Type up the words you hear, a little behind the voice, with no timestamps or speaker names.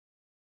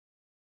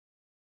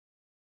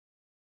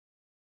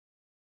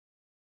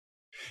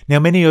Now,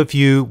 many of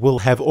you will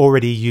have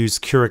already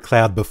used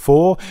Kuracloud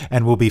before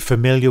and will be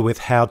familiar with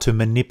how to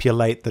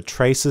manipulate the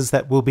traces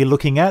that we'll be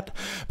looking at.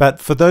 But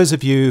for those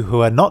of you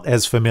who are not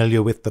as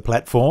familiar with the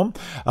platform,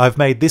 I've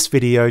made this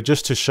video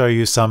just to show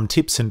you some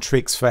tips and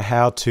tricks for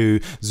how to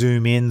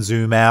zoom in,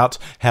 zoom out,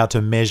 how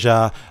to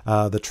measure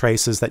the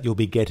traces that you'll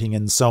be getting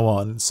and so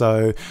on.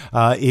 So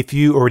if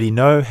you already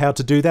know how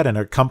to do that and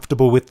are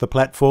comfortable with the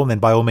platform, then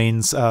by all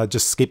means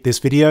just skip this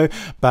video.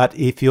 But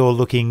if you're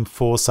looking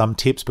for some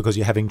tips because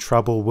you're having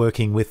trouble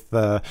working with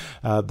the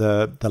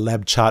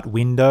LabChart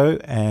window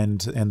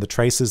and the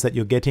traces that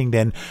you're getting,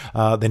 then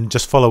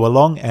just follow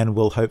along and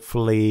we'll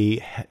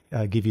hopefully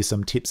give you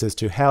some tips as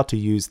to how to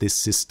use this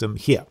system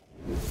here.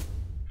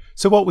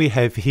 So what we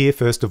have here,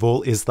 first of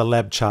all, is the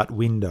LabChart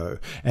window,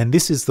 and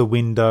this is the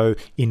window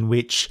in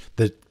which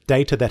the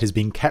data that has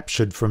been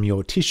captured from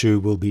your tissue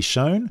will be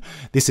shown.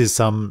 This is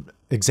some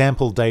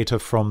example data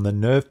from the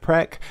nerve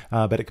prac,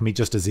 but it can be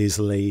just as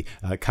easily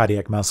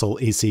cardiac muscle,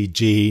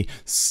 ECG,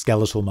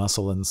 skeletal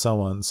muscle, and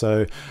so on.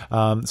 So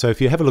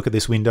if you have a look at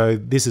this window,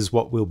 this is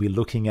what we'll be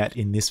looking at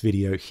in this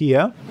video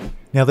here.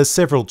 Now there's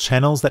several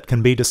channels that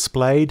can be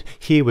displayed.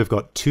 Here we've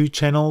got two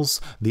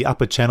channels. The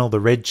upper channel, the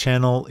red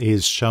channel,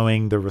 is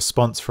showing the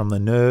response from the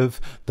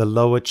nerve. The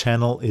lower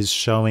channel is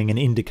showing an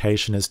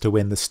indication as to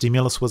when the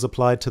stimulus was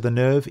applied to the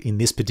nerve in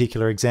this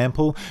particular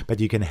example, but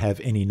you can have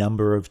any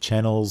number of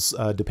channels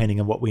depending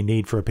on what we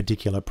need for a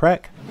particular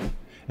prac.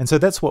 And so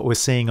that's what we're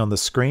seeing on the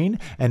screen.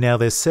 And now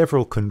there's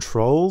several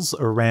controls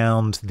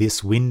around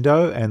this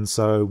window, and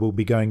so we'll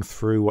be going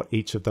through what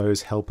each of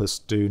those help us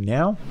do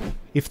now.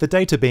 If the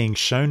data being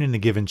shown in a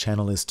given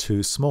channel is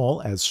too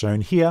small, as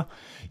shown here,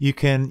 you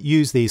can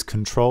use these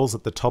controls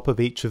at the top of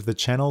each of the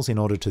channels in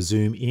order to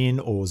zoom in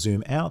or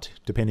zoom out,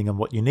 depending on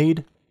what you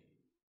need.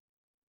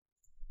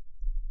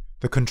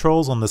 The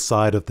controls on the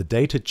side of the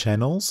data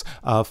channels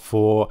are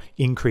for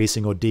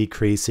increasing or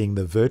decreasing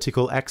the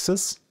vertical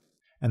axis,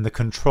 and the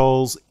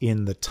controls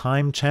in the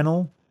time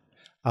channel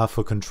are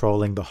for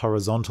controlling the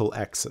horizontal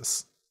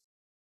axis.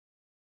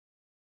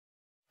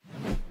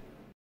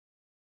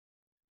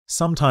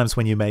 Sometimes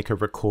when you make a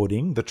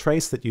recording, the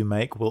trace that you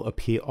make will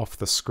appear off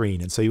the screen,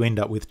 and so you end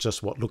up with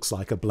just what looks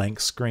like a blank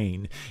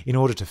screen. In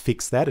order to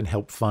fix that and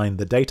help find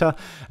the data,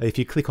 if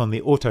you click on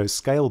the Auto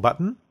Scale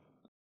button,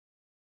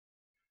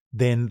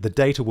 then the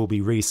data will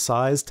be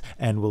resized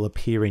and will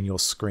appear in your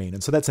screen.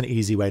 And so that's an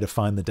easy way to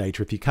find the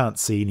data if you can't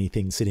see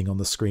anything sitting on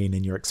the screen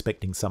and you're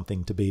expecting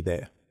something to be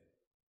there.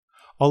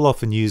 I'll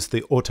often use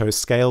the Auto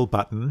Scale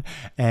button,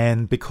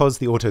 and because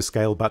the Auto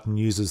Scale button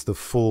uses the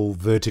full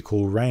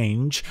vertical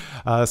range,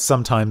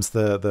 sometimes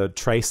the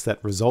trace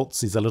that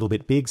results is a little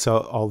bit big,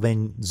 so I'll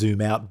then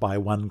zoom out by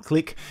one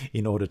click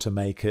in order to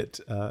make it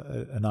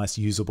a nice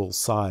usable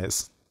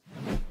size.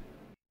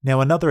 Now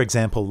another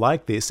example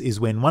like this is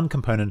when one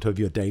component of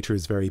your data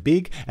is very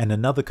big and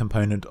another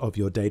component of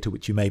your data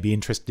which you may be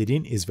interested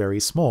in is very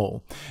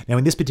small. Now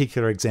in this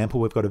particular example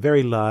we've got a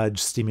very large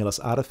stimulus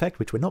artifact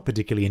which we're not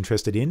particularly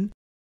interested in,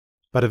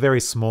 but a very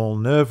small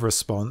nerve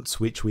response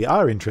which we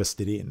are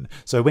interested in.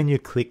 So when you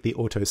click the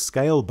Auto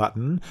Scale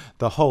button,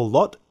 the whole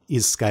lot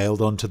is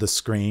scaled onto the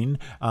screen,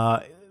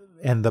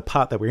 and the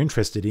part that we're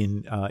interested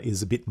in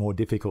is a bit more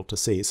difficult to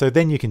see. So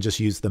then you can just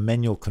use the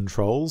manual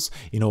controls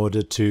in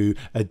order to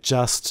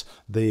adjust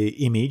the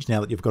image now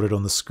that you've got it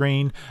on the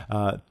screen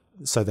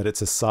so that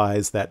it's a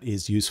size that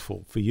is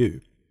useful for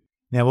you.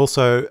 Now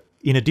also,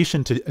 in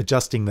addition to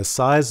adjusting the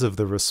size of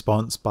the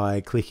response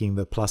by clicking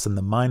the plus and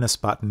the minus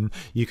button,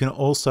 you can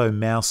also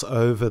mouse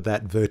over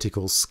that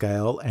vertical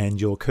scale and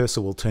your cursor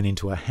will turn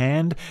into a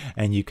hand,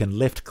 and you can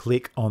left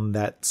click on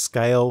that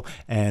scale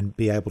and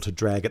be able to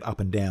drag it up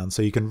and down.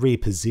 So you can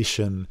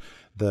reposition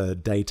the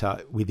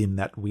data within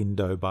that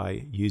window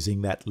by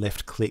using that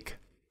left click.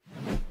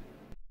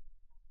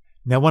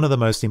 Now one of the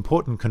most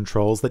important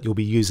controls that you'll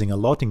be using a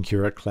lot in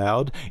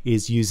Kuracloud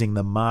is using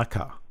the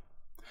marker.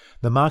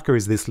 The marker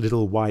is this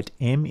little white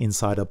M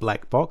inside a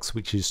black box,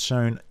 which is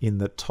shown in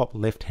the top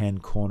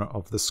left-hand corner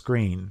of the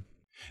screen.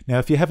 Now,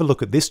 if you have a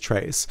look at this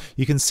trace,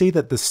 you can see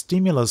that the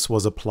stimulus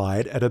was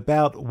applied at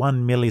about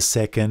 1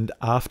 millisecond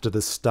after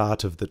the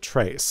start of the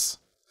trace.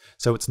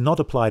 So it's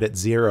not applied at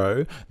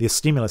 0. The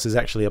stimulus is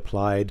actually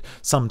applied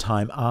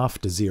sometime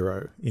after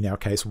 0, in our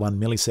case 1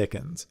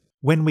 millisecond.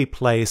 When we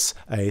place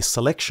a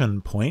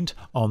selection point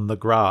on the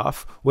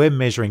graph, we're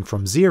measuring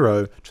from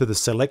 0 to the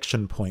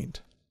selection point.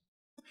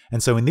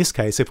 And so in this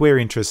case, if we're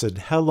interested,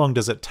 how long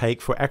does it take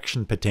for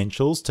action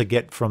potentials to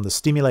get from the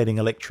stimulating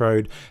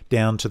electrode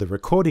down to the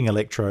recording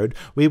electrode,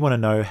 we want to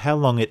know how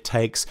long it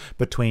takes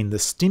between the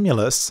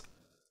stimulus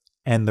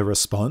and the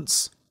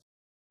response,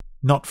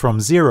 not from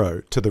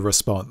 0 to the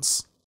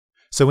response.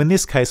 So in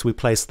this case, we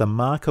place the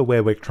marker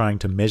where we're trying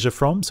to measure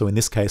from, so in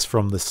this case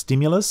from the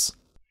stimulus,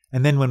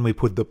 and then when we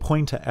put the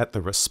pointer at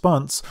the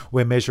response,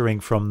 we're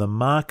measuring from the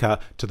marker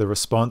to the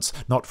response,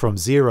 not from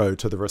 0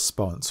 to the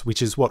response,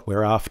 which is what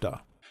we're after.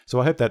 So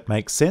I hope that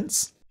makes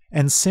sense.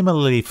 And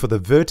similarly for the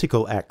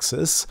vertical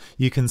axis,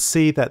 you can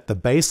see that the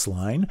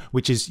baseline,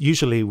 which is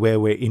usually where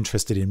we're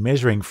interested in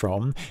measuring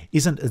from,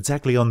 isn't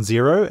exactly on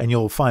 0, and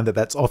you'll find that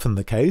that's often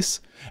the case.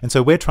 And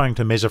so we're trying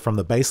to measure from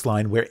the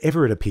baseline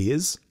wherever it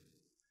appears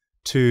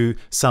to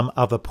some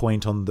other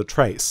point on the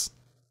trace.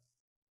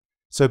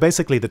 So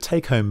basically the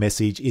take-home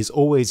message is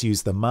always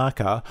use the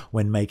marker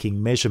when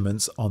making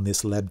measurements on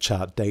this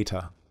LabChart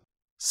data.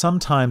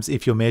 Sometimes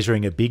if you're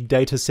measuring a big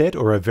data set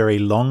or a very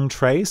long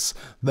trace,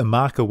 the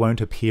marker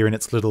won't appear in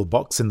its little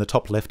box in the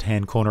top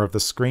left-hand corner of the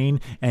screen,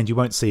 and you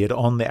won't see it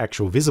on the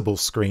actual visible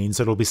screen,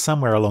 so it'll be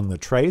somewhere along the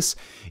trace.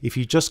 If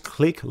you just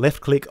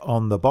left-click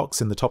on the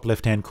box in the top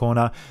left-hand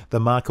corner, the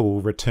marker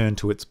will return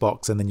to its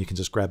box, and then you can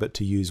just grab it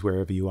to use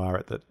wherever you are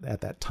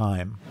at that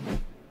time.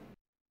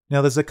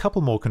 Now there's a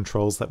couple more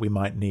controls that we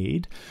might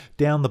need.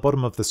 Down the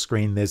bottom of the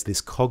screen there's this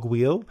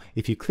cogwheel.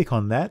 If you click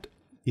on that,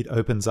 it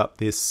opens up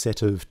this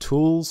set of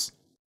tools.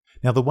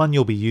 Now the one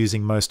you'll be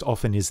using most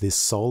often is this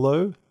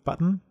solo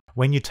button.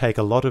 When you take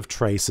a lot of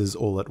traces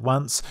all at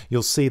once,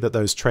 you'll see that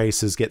those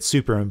traces get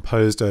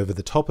superimposed over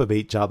the top of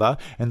each other,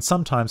 and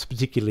sometimes,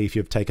 particularly if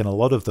you've taken a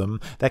lot of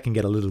them, that can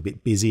get a little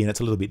bit busy and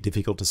it's a little bit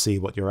difficult to see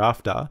what you're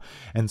after.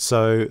 And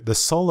so the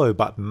solo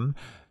button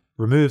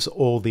removes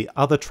all the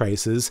other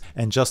traces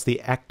and just the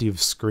active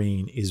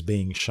screen is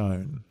being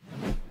shown.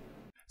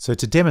 So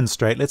to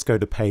demonstrate, let's go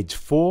to page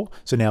 4.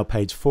 So now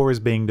page 4 is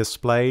being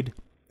displayed.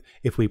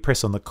 If we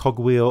press on the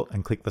cogwheel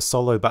and click the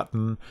solo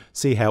button,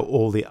 see how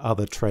all the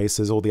other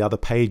traces, all the other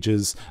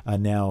pages are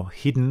now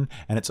hidden,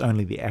 and it's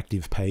only the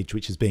active page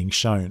which is being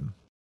shown.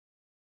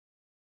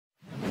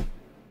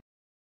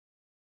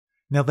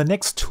 Now the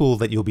next tool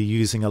that you'll be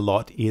using a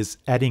lot is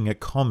adding a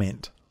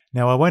comment.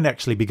 Now I won't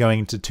actually be going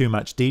into too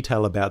much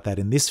detail about that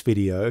in this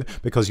video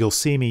because you'll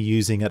see me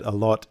using it a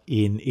lot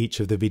in each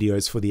of the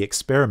videos for the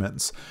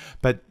experiments.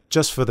 But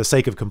just for the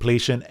sake of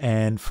completion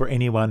and for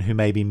anyone who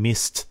maybe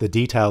missed the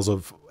details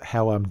of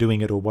how I'm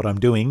doing it or what I'm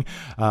doing,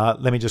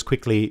 let me just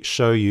quickly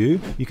show you.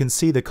 You can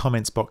see the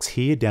comments box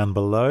here down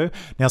below.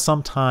 Now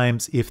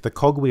sometimes if the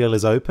cogwheel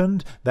is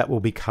opened, that will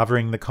be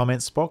covering the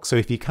comments box. So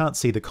if you can't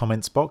see the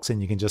comments box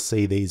and you can just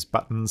see these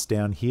buttons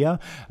down here,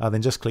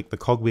 then just click the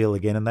cogwheel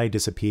again and they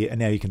disappear,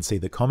 and now you can see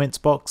the comments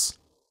box.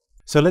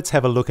 So let's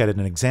have a look at an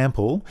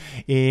example.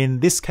 In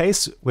this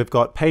case, we've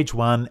got page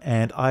 1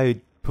 and I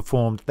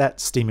performed that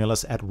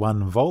stimulus at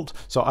 1 volt.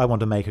 So I want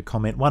to make a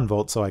comment 1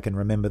 volt so I can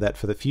remember that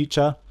for the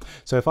future.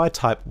 So if I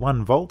type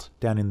 1 volt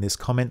down in this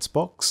comments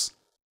box,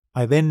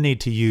 I then need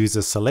to use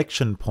a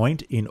selection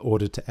point in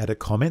order to add a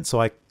comment.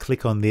 So I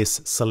click on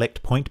this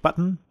select point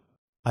button.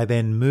 I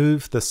then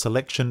move the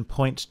selection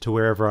point to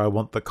wherever I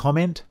want the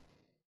comment,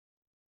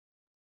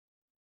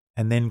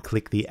 and then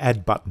click the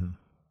add button.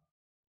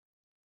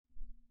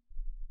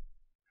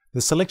 The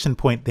selection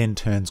point then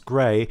turns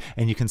grey,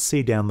 and you can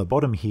see down the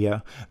bottom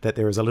here that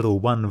there is a little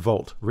 1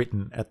 volt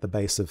written at the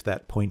base of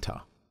that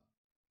pointer.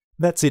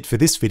 That's it for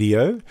this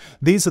video.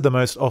 These are the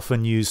most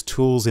often used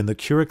tools in the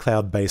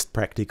Kuracloud-based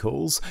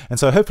practicals, and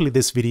so hopefully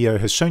this video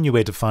has shown you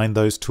where to find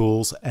those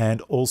tools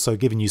and also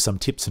given you some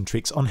tips and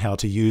tricks on how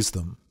to use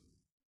them.